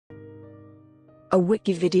a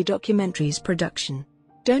WikiVidi documentaries production.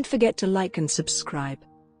 Don't forget to like and subscribe.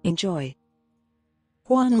 Enjoy.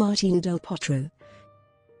 Juan Martín del Potro.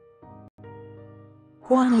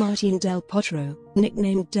 Juan Martín del Potro,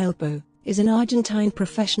 nicknamed Delpo, is an Argentine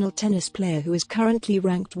professional tennis player who is currently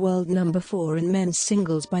ranked world number 4 in men's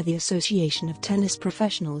singles by the Association of Tennis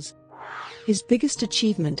Professionals. His biggest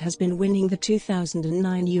achievement has been winning the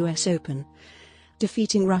 2009 US Open,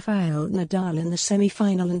 defeating Rafael Nadal in the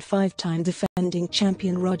semi-final and 5-time defending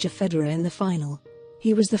champion Roger Federer in the final.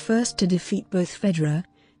 He was the first to defeat both Federer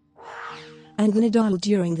and Nadal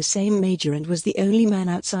during the same major and was the only man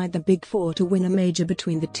outside the Big Four to win a major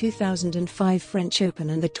between the 2005 French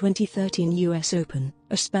Open and the 2013 US Open,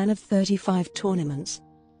 a span of 35 tournaments.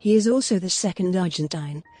 He is also the second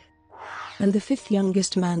Argentine and the 5th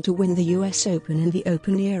youngest man to win the US Open in the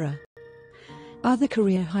Open era. Other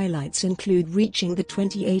career highlights include reaching the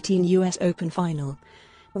 2018 US Open final,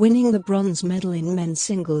 winning the bronze medal in men's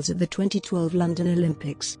singles at the 2012 London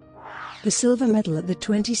Olympics, the silver medal at the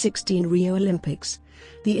 2016 Rio Olympics,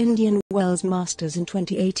 the Indian Wells Masters in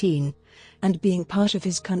 2018, and being part of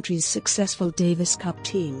his country's successful Davis Cup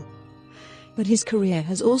team. But his career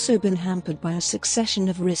has also been hampered by a succession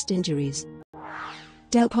of wrist injuries.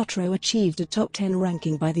 Del Potro achieved a top 10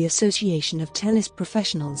 ranking by the Association of Tennis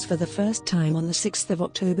Professionals for the first time on 6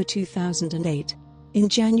 October 2008. In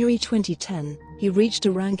January 2010, he reached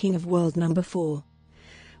a ranking of world number 4.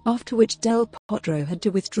 After which Del Potro had to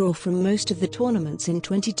withdraw from most of the tournaments in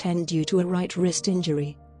 2010 due to a right wrist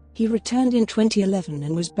injury. He returned in 2011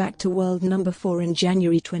 and was back to world number 4 in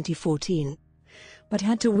January 2014, but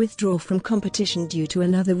had to withdraw from competition due to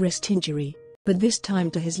another wrist injury, but this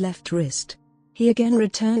time to his left wrist. He again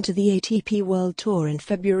returned to the ATP World Tour in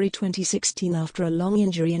February 2016 after a long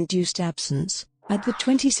injury-induced absence. At the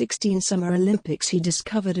 2016 Summer Olympics he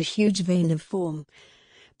discovered a huge vein of form,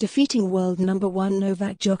 defeating world number 1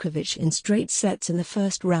 Novak Djokovic in straight sets in the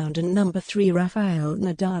first round and number 3 Rafael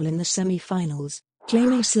Nadal in the semi-finals,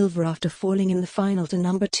 claiming silver after falling in the final to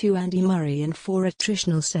number 2 Andy Murray in 4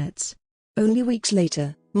 attritional sets. Only weeks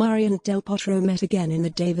later, Murray and Del Potro met again in the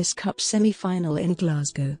Davis Cup semi-final in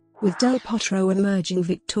Glasgow, with Del Potro emerging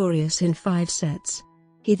victorious in 5 sets.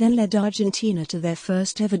 He then led Argentina to their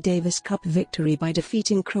first ever Davis Cup victory by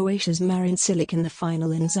defeating Croatia's Marin Cilic in the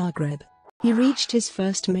final in Zagreb. He reached his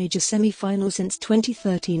first major semi-final since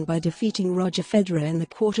 2013 by defeating Roger Federer in the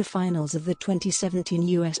quarter-finals of the 2017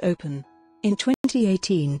 US Open. In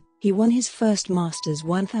 2018, he won his first Masters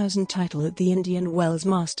 1000 title at the Indian Wells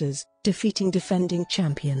Masters, defeating defending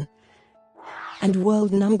champion and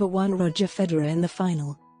world number 1 Roger Federer in the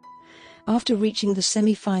final. After reaching the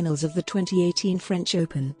semi-finals of the 2018 French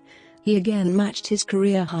Open, he again matched his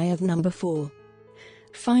career high of number 4.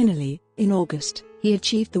 Finally, in August, he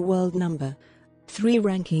achieved the world number 3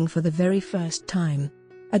 ranking for the very first time.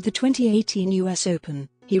 At the 2018 US Open,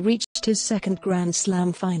 he reached his second Grand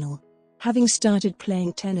Slam final. Having started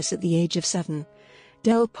playing tennis at the age of 7,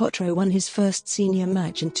 Del Potro won his first senior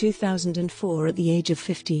match in 2004 at the age of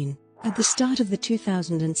 15. At the start of the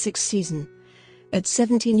 2006 season, at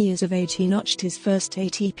 17 years of age he notched his first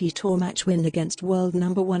ATP Tour match win against world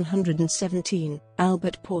number 117,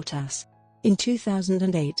 Albert Portas. In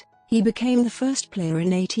 2008, he became the first player in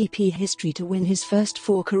ATP history to win his first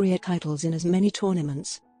 4 career titles in as many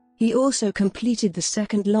tournaments. He also completed the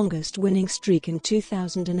second longest winning streak in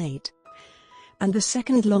 2008, and the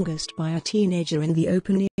second longest by a teenager in the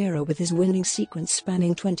Open era, with his winning sequence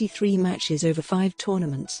spanning 23 matches over 5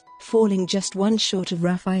 tournaments, falling just 1 short of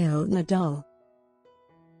Rafael Nadal.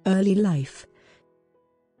 Early life.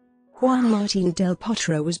 Juan Martín del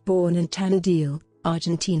Potro was born in Tandil,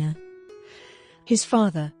 Argentina. His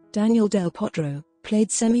father, Daniel del Potro,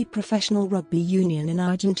 played semi-professional rugby union in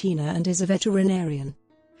Argentina and is a veterinarian.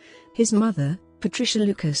 His mother, Patricia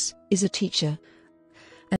Lucas, is a teacher,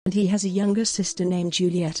 and he has a younger sister named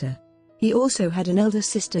Julieta. He also had an elder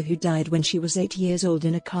sister who died when she was 8 years old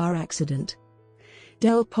in a car accident.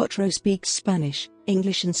 Del Potro speaks Spanish,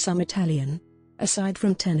 English and some Italian. Aside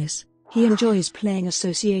from tennis, he enjoys playing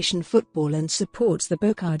association football and supports the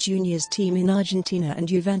Boca Juniors team in Argentina and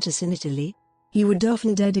Juventus in Italy. He would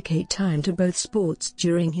often dedicate time to both sports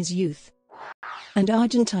during his youth. And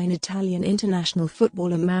Argentine-Italian international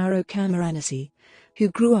footballer Mauro Camoranesi, who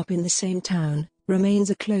grew up in the same town, remains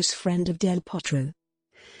a close friend of Del Potro.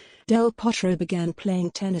 Del Potro began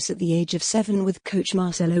playing tennis at the age of 7 with coach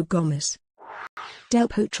Marcelo Gomes. Del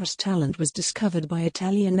Potro's talent was discovered by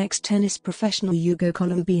Italian ex-tennis professional Ugo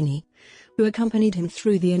Colombini, who accompanied him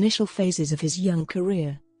through the initial phases of his young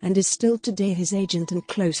career, and is still today his agent and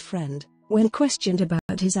close friend. When questioned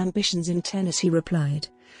about his ambitions in tennis he replied,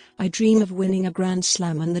 "I dream of winning a Grand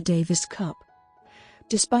Slam and the Davis Cup.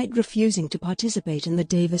 Despite refusing to participate in the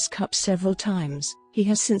Davis Cup several times, he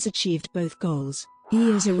has since achieved both goals.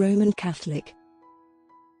 He is a Roman Catholic.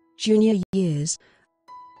 Junior years.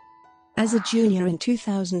 As a junior in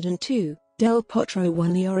 2002, Del Potro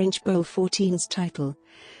won the Orange Bowl 14's title,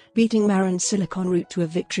 beating Marin Cilic en route to a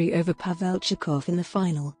victory over Pavel Chikov in the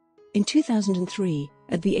final. In 2003,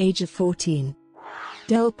 at the age of 14,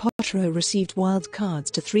 Del Potro received wild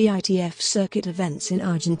cards to 3 ITF circuit events in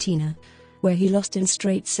Argentina, where he lost in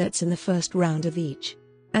straight sets in the first round of each.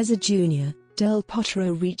 As a junior, Del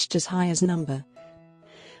Potro reached as high as number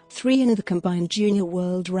 3 in the combined junior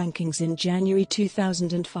world rankings in January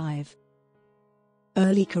 2005.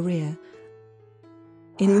 Early career.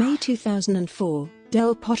 In May 2004,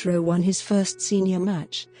 Del Potro won his first senior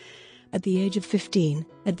match, at the age of 15,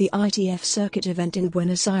 at the ITF circuit event in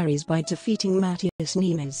Buenos Aires by defeating Matías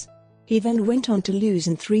Nimes. He then went on to lose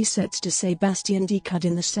in 3 sets to Sebastian Decud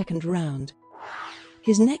in the second round.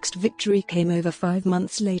 His next victory came over 5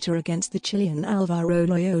 months later against the Chilean Álvaro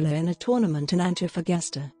Loyola in a tournament in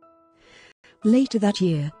Antofagasta. Later that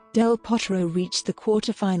year, Del Potro reached the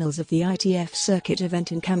quarterfinals of the ITF circuit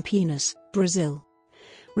event in Campinas, Brazil,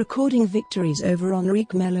 recording victories over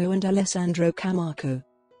Enrique Melo and Alessandro Camargo.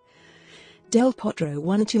 Del Potro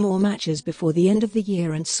won 2 more matches before the end of the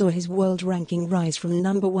year and saw his world ranking rise from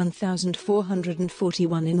number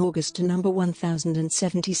 1,441 in August to number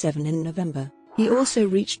 1,077 in November. He also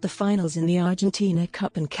reached the finals in the Argentina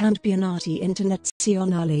Cup and Campionati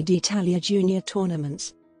Internazionale d'Italia junior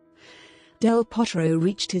tournaments. Del Potro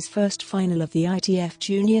reached his first final of the ITF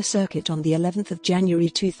junior circuit on the 11th of January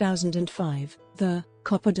 2005, the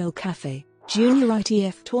Copa del Café junior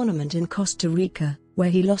ITF tournament in Costa Rica, where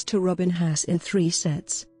he lost to Robin Haase in 3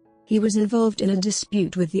 sets. He was involved in a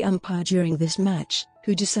dispute with the umpire during this match,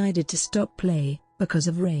 who decided to stop play because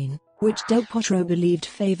of rain, which Del Potro believed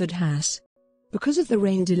favored Haase. Because of the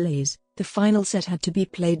rain delays, the final set had to be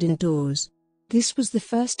played indoors. This was the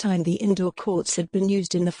first time the indoor courts had been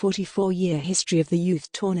used in the 44-year history of the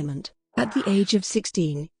youth tournament. At the age of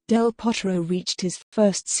 16, Del Potro reached his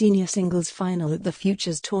first senior singles final at the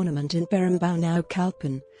Futures tournament in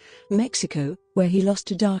Naucalpan, Mexico, where he lost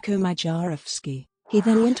to Darko Majarovski. He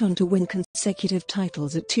then went on to win consecutive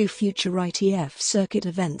titles at 2 future ITF circuit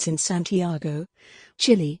events in Santiago,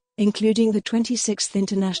 Chile, including the 26th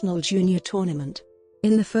International Junior Tournament.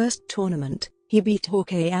 In the first tournament, he beat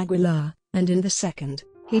Jorge Aguilar, and in the second,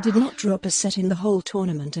 he did not drop a set in the whole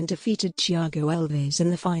tournament and defeated Thiago Alves in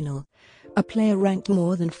the final, a player ranked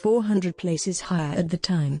more than 400 places higher at the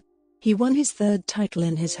time. He won his 3rd title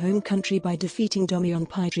in his home country by defeating Domion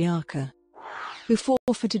Pietrarca, who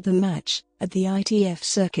forfeited the match, at the ITF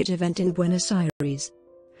circuit event in Buenos Aires.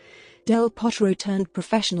 Del Potro turned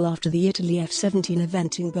professional after the Italy F17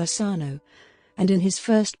 event in Bersano, and in his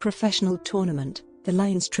first professional tournament, the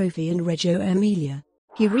Lions Trophy in Reggio Emilia,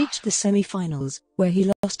 he reached the semi-finals, where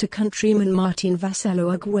he lost to countryman Martin Vassallo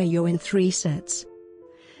Arguello in 3 sets.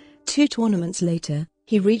 2 tournaments later,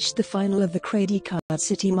 he reached the final of the Credit Card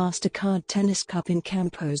City MasterCard Tennis Cup in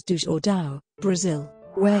Campos do Jordão, Brazil,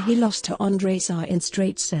 where he lost to André Sá in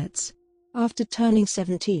straight sets. After turning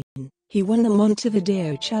 17, he won the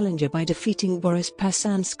Montevideo Challenger by defeating Boris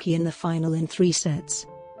Pasansky in the final in 3 sets.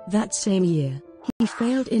 That same year, he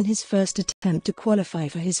failed in his first attempt to qualify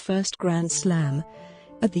for his first Grand Slam,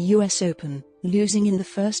 at the US Open, losing in the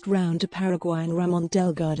first round to Paraguayan Ramon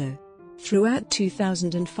Delgado. Throughout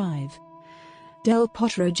 2005, Del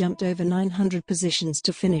Potro jumped over 900 positions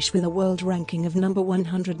to finish with a world ranking of number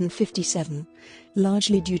 157,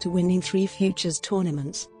 largely due to winning 3 Futures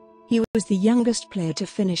tournaments. He was the youngest player to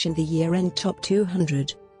finish in the year-end top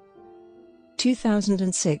 200.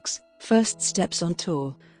 2006, first steps on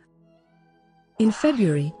tour. In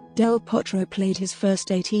February, Del Potro played his first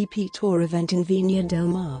ATP Tour event in Viña del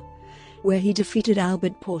Mar, where he defeated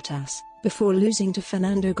Albert Portas, before losing to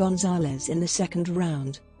Fernando González in the second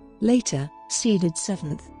round. Later, seeded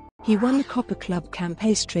 7th, he won the Copa Club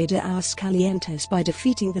Campestre de Aguascalientes by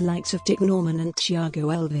defeating the likes of Dick Norman and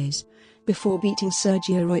Thiago Alves, before beating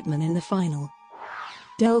Sergio Reutemann in the final.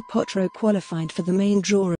 Del Potro qualified for the main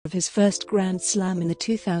draw of his first Grand Slam in the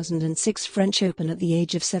 2006 French Open at the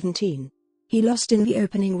age of 17. He lost in the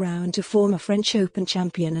opening round to former French Open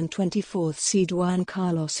champion and 24th seed Juan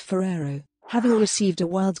Carlos Ferrero. Having received a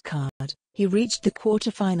wild card, he reached the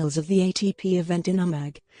quarter-finals of the ATP event in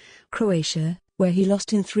Umag, Croatia, where he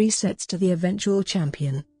lost in 3 sets to the eventual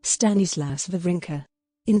champion, Stanislas Wawrinka.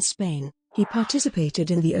 In Spain, he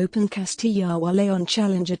participated in the Open Castilla y León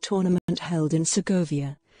Challenger tournament held in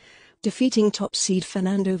Segovia, defeating top seed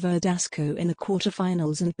Fernando Verdasco in the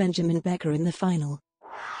quarter-finals and Benjamin Becker in the final.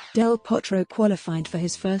 Del Potro qualified for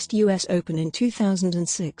his first US Open in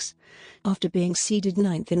 2006, after being seeded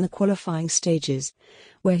 9th in the qualifying stages,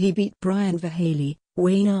 where he beat Brian Verhaley,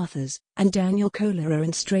 Wayne Arthurs, and Daniel Kolera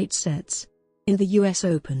in straight sets. In the US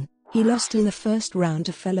Open, he lost in the first round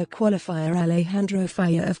to fellow qualifier Alejandro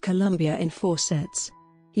Falla of Colombia in 4 sets.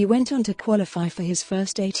 He went on to qualify for his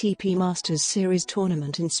first ATP Masters Series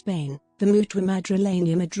tournament in Spain, the Mutua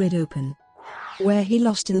Madrileña Madrid Open, where he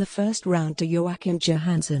lost in the first round to Joachim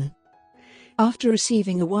Johansson. After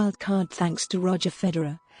receiving a wild card thanks to Roger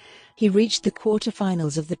Federer, he reached the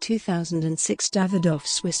quarter-finals of the 2006 Davidoff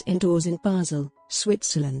Swiss Indoors in Basel,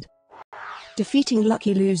 Switzerland, defeating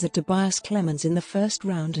lucky loser Tobias Clemens in the first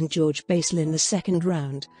round and George Basel in the second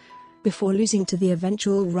round, before losing to the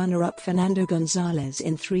eventual runner-up Fernando Gonzalez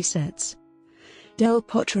in 3 sets. Del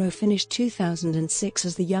Potro finished 2006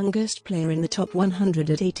 as the youngest player in the top 100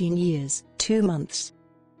 at 18 years, 2 months.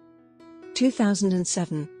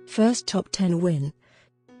 2007, first top 10 win.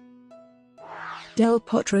 Del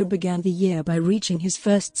Potro began the year by reaching his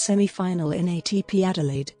first semi-final in ATP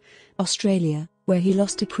Adelaide, Australia, where he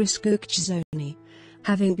lost to Chris Gukczony,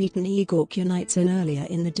 having beaten Igor Kunitsyn earlier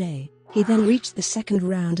in the day. He then reached the second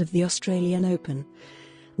round of the Australian Open,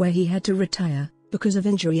 where he had to retire because of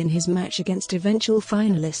injury in his match against eventual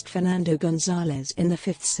finalist Fernando Gonzalez in the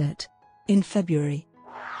 5th set. In February,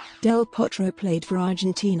 Del Potro played for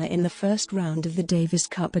Argentina in the first round of the Davis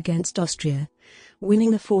Cup against Austria,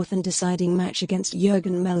 winning the 4th and deciding match against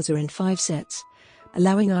Jürgen Melzer in 5 sets,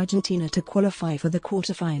 allowing Argentina to qualify for the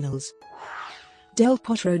quarterfinals. Del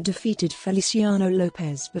Potro defeated Feliciano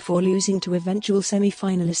Lopez before losing to eventual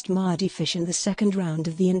semi-finalist Mardy Fish in the second round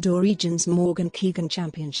of the indoor region's Morgan Keegan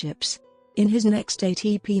Championships. In his next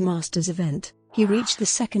ATP Masters event, he reached the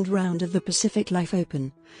second round of the Pacific Life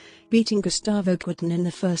Open, beating Gustavo Kuerten in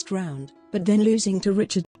the first round, but then losing to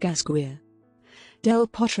Richard Gasquet. Del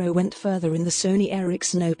Potro went further in the Sony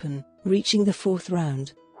Ericsson Open, reaching the 4th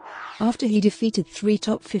round, after he defeated 3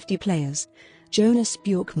 top 50 players, Jonas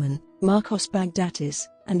Bjorkman, Marcos Baghdatis,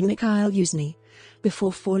 and Mikhail Yuzny,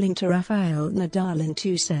 before falling to Rafael Nadal in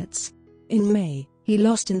 2 sets. In May, he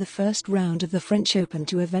lost in the first round of the French Open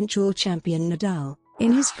to eventual champion Nadal.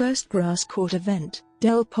 In his first grass court event,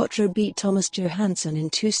 Del Potro beat Thomas Johansson in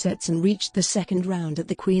 2 sets and reached the second round at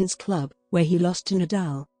the Queen's Club, where he lost to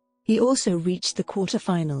Nadal. He also reached the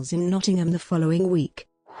quarter-finals in Nottingham the following week.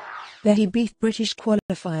 There he beat British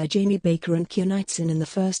qualifier Jamie Baker and Kunitsyn in the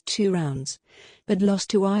first 2 rounds, but lost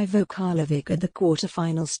to Ivo Karlovic at the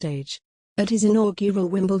quarter-final stage. At his inaugural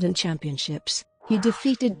Wimbledon Championships, he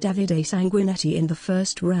defeated Davide Sanguinetti in the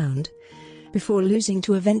first round, before losing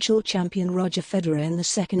to eventual champion Roger Federer in the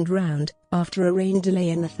second round, after a rain delay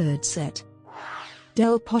in the 3rd set.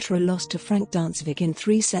 Del Potro lost to Frank Dancevik in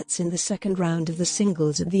 3 sets in the second round of the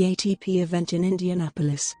singles at the ATP event in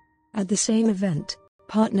Indianapolis. At the same event,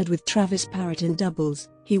 partnered with Travis Parrott in doubles,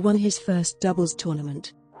 he won his first doubles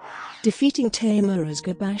tournament, defeating Teimuraz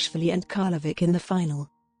Gabashvili and Karlovic in the final.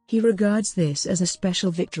 He regards this as a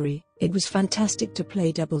special victory. "It was fantastic to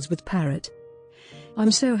play doubles with Parrott.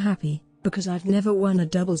 I'm so happy, because I've never won a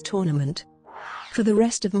doubles tournament. For the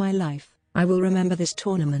rest of my life, I will remember this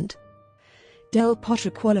tournament." Del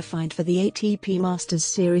Potro qualified for the ATP Masters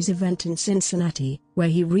Series event in Cincinnati, where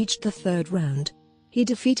he reached the 3rd round. He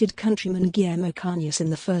defeated countryman Guillermo Cañas in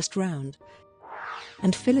the first round,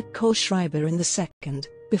 and Philip Kohlschreiber in the second,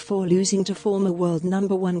 before losing to former world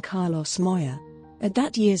number 1 Carlos Moya. At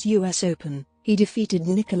that year's US Open, he defeated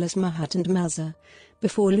Nicolas Mahut and Melzer,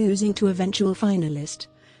 before losing to eventual finalist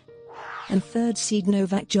and 3rd seed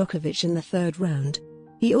Novak Djokovic in the 3rd round.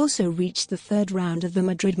 He also reached the 3rd round of the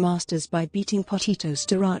Madrid Masters by beating Potito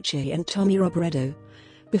Starace and Tommy Robredo,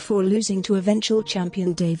 before losing to eventual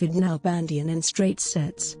champion David Nalbandian in straight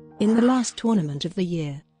sets. In the last tournament of the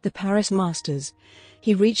year, the Paris Masters,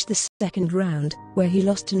 he reached the second round, where he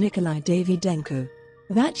lost to Nikolai Davydenko.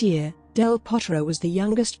 That year, Del Potro was the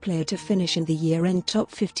youngest player to finish in the year-end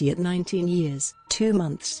top 50 at 19 years, 2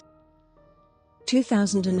 months.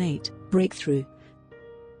 2008, breakthrough.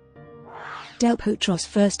 Del Potro's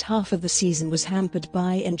first half of the season was hampered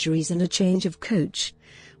by injuries and a change of coach,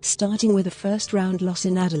 starting with a first-round loss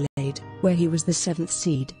in Adelaide, where he was the 7th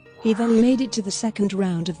seed. He then made it to the second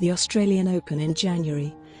round of the Australian Open in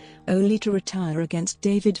January, only to retire against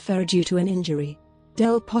David Ferrer due to an injury.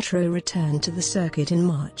 Del Potro returned to the circuit in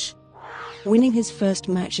March, winning his first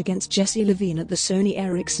match against Jesse Levine at the Sony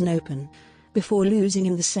Ericsson Open, before losing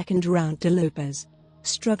in the second round to Lopez.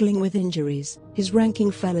 Struggling with injuries, his ranking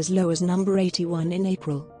fell as low as number 81 in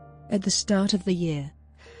April. At the start of the year,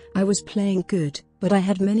 "I was playing good, but I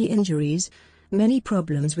had many injuries, many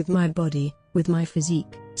problems with my body, with my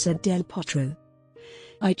physique," said Del Potro.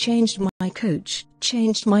 I changed my coach,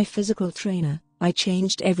 changed my physical trainer, I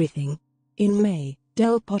changed everything. In May,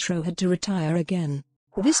 Del Potro had to retire again,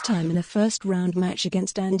 this time in a first-round match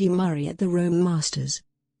against Andy Murray at the Rome Masters.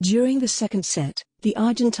 During the second set, the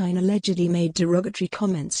Argentine allegedly made derogatory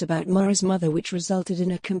comments about Murray's mother which resulted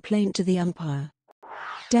in a complaint to the umpire.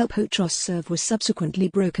 Del Potro's serve was subsequently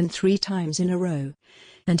broken 3 times in a row,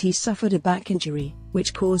 and he suffered a back injury,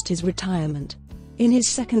 which caused his retirement. In his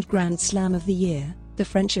second Grand Slam of the year, the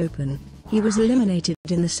French Open, he was eliminated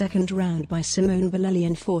in the second round by Simone Bolelli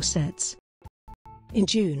in 4 sets. In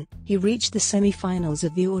June, he reached the semi-finals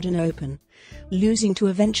of the Auburn Open, losing to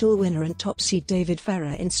eventual winner and top seed David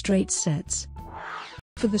Ferrer in straight sets.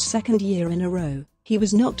 For the second year in a row, he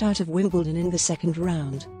was knocked out of Wimbledon in the second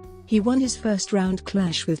round. He won his first-round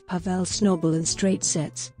clash with Pavel Snobel in straight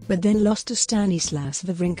sets, but then lost to Stanislas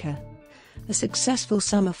Wawrinka. A successful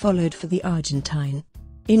summer followed for the Argentine.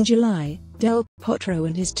 In July, Del Potro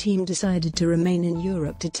and his team decided to remain in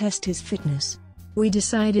Europe to test his fitness. We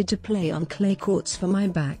decided to play on clay courts for my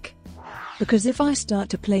back. Because if I start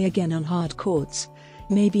to play again on hard courts,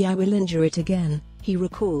 maybe I will injure it again, he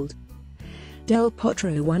recalled. Del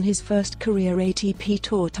Potro won his first career ATP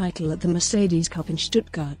Tour title at the Mercedes Cup in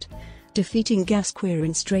Stuttgart, defeating Gasquet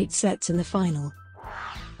in straight sets in the final.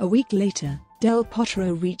 A week later, Del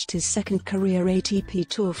Potro reached his second career ATP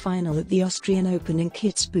Tour final at the Austrian Open in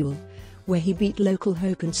Kitzbühel, where he beat local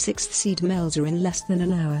hope and 6th seed Melzer in less than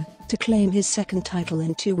an hour, to claim his second title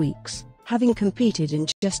in 2 weeks. Having competed in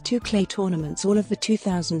just 2 clay tournaments all of the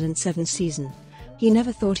 2007 season, he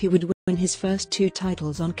never thought he would win his first 2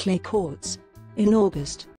 titles on clay courts. In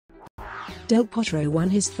August, Del Potro won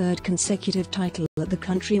his 3rd consecutive title at the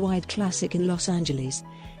Countrywide Classic in Los Angeles,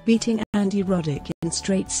 beating Andy Roddick in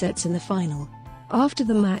straight sets in the final. After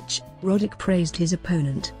the match, Roddick praised his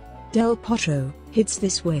opponent. Del Potro hits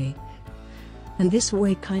this way and this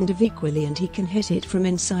way kind of equally, and he can hit it from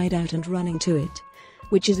inside out and running to it,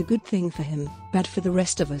 which is a good thing for him, bad for the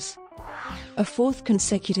rest of us. A 4th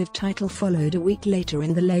consecutive title followed a week later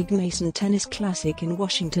in the Legg Mason Tennis Classic in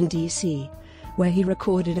Washington, D.C., where he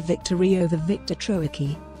recorded a victory over Viktor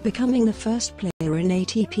Troicki, becoming the first player in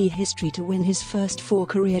ATP history to win his first 4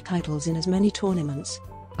 career titles in as many tournaments.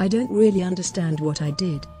 I don't really understand what I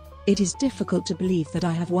did. It is difficult to believe that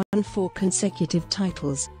I have won 4 consecutive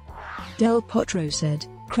titles, Del Potro said,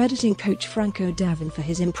 crediting coach Franco Davin for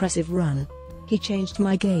his impressive run. He changed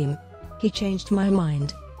my game. He changed my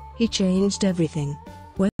mind. He changed everything.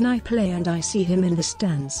 When I play and I see him in the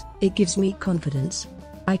stands, it gives me confidence.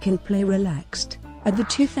 I can play relaxed. At the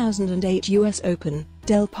 2008 US Open,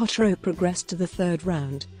 Del Potro progressed to the 3rd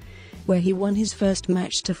round, where he won his first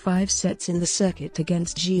match to 5 sets in the circuit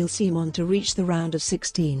against Gilles Simon to reach the round of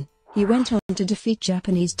 16. He went on to defeat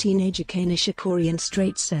Japanese teenager Kei Nishikori in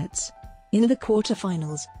straight sets. In the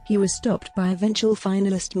quarterfinals, he was stopped by eventual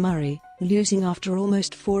finalist Murray, losing after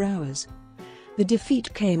almost 4 hours. The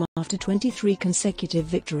defeat came after 23 consecutive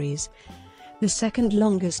victories, the second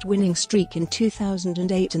longest winning streak in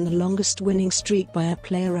 2008 and the longest winning streak by a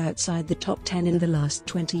player outside the top 10 in the last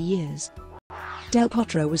 20 years. Del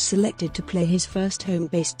Potro was selected to play his first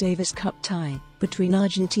home-based Davis Cup tie, between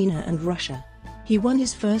Argentina and Russia. He won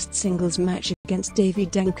his first singles match against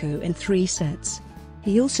Davydenko in 3 sets.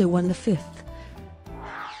 He also won the 5th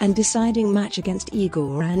and deciding match against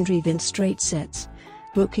Igor Andreev in straight sets,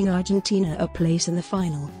 booking Argentina a place in the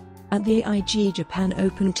final. At the AIG Japan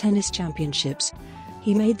Open Tennis Championships,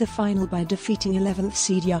 he made the final by defeating 11th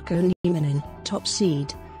seed Jarkko Nieminen, top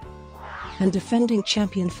seed, and defending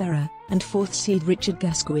champion Ferrer, and 4th seed Richard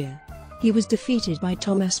Gasquet. He was defeated by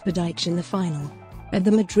Thomas Berdych in the final. At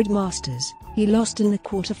the Madrid Masters, he lost in the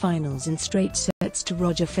quarterfinals in straight sets to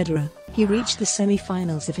Roger Federer. He reached the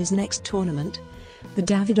semi-finals of his next tournament, the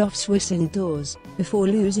Davidoff Swiss indoors, before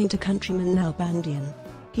losing to countryman Nalbandian.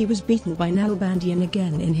 He was beaten by Nalbandian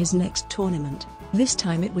again in his next tournament. This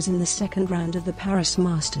time it was in the second round of the Paris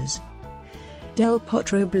Masters. Del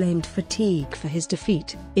Potro blamed fatigue for his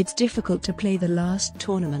defeat. It's difficult to play the last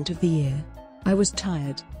tournament of the year. I was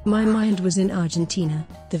tired. My mind was in Argentina,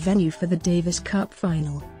 the venue for the Davis Cup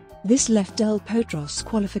final. This left Del Potro's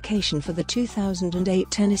qualification for the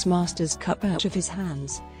 2008 Tennis Masters Cup out of his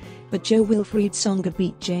hands. But Jo-Wilfried Tsonga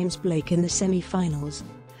beat James Blake in the semi-finals,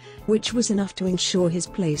 which was enough to ensure his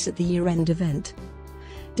place at the year-end event.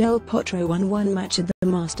 Del Potro won 1 match at the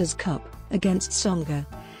Masters Cup, against Tsonga,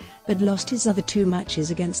 but lost his other 2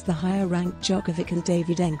 matches against the higher-ranked Djokovic and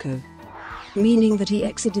Davydenko, meaning that he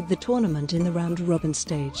exited the tournament in the round-robin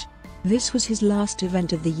stage. This was his last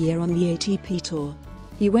event of the year on the ATP Tour.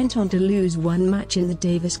 He went on to lose 1 match in the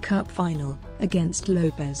Davis Cup final, against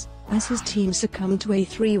Lopez, as his team succumbed to a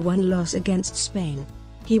 3-1 loss against Spain.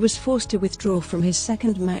 He was forced to withdraw from his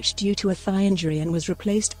second match due to a thigh injury and was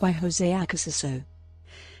replaced by Jose Acasio.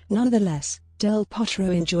 Nonetheless, Del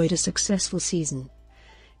Potro enjoyed a successful season,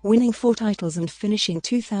 winning 4 titles and finishing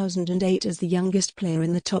 2008 as the youngest player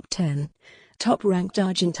in the top 10, top-ranked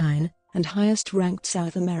Argentine, and highest-ranked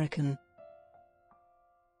South American.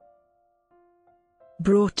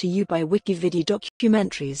 Brought to you by WikiVidi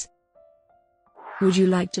Documentaries. Would you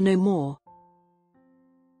like to know more?